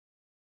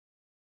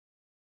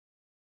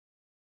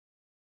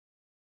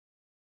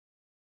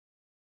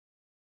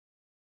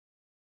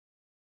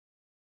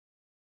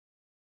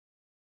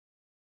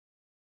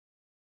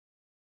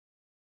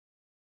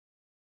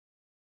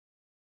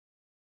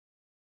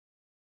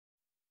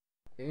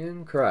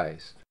in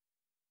Christ.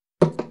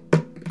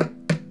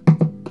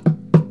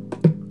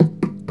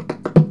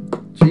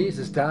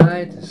 Jesus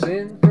died to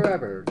sin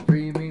forever,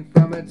 free me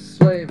from its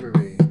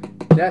slavery.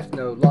 Death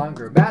no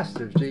longer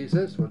masters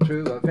Jesus. What's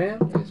true of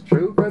him is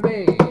true for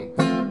me.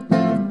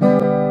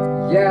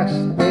 Yes,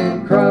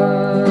 in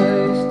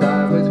Christ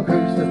I was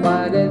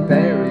crucified and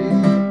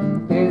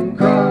buried. In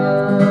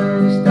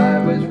Christ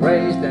I was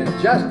raised and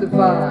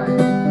justified.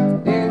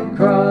 In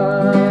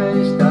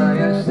Christ I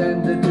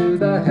ascended to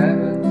the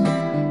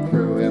heavens.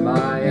 Through him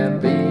I am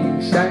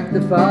being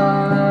sanctified.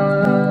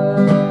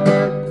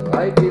 The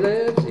life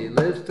he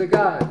lives to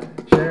God,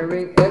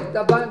 sharing it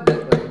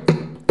abundantly.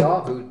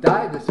 All who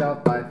die to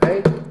self by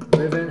faith,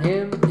 live in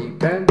him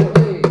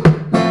dependently.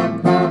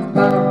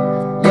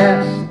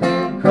 Yes,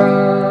 in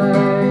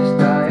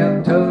Christ I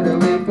am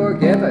totally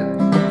forgiven.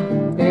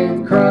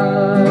 In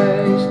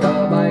Christ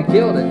all my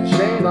guilt and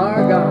shame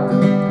are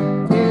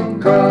gone.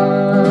 In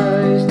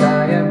Christ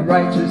I am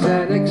righteous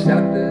and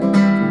accepted.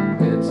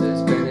 It's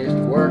his finished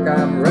work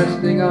I'm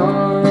resting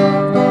on.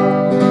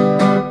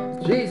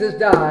 Jesus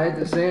died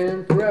to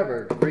sin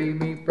forever, to free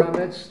me from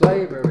its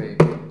slavery.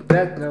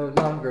 Death no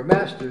longer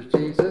masters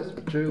Jesus.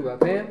 What's true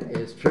of him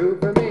is true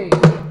for me.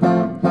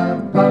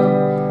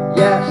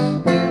 Yes,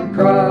 in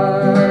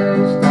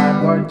Christ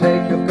I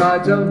partake of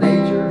God's own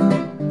nature.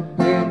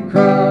 In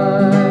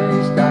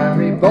Christ I'm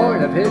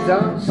reborn of his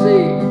own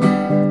seed.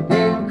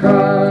 In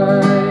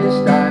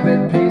Christ I'm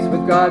at peace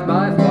with God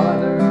my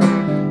Father.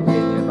 In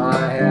him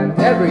I have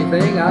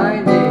everything I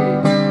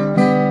need.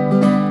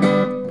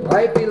 The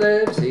life he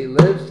lives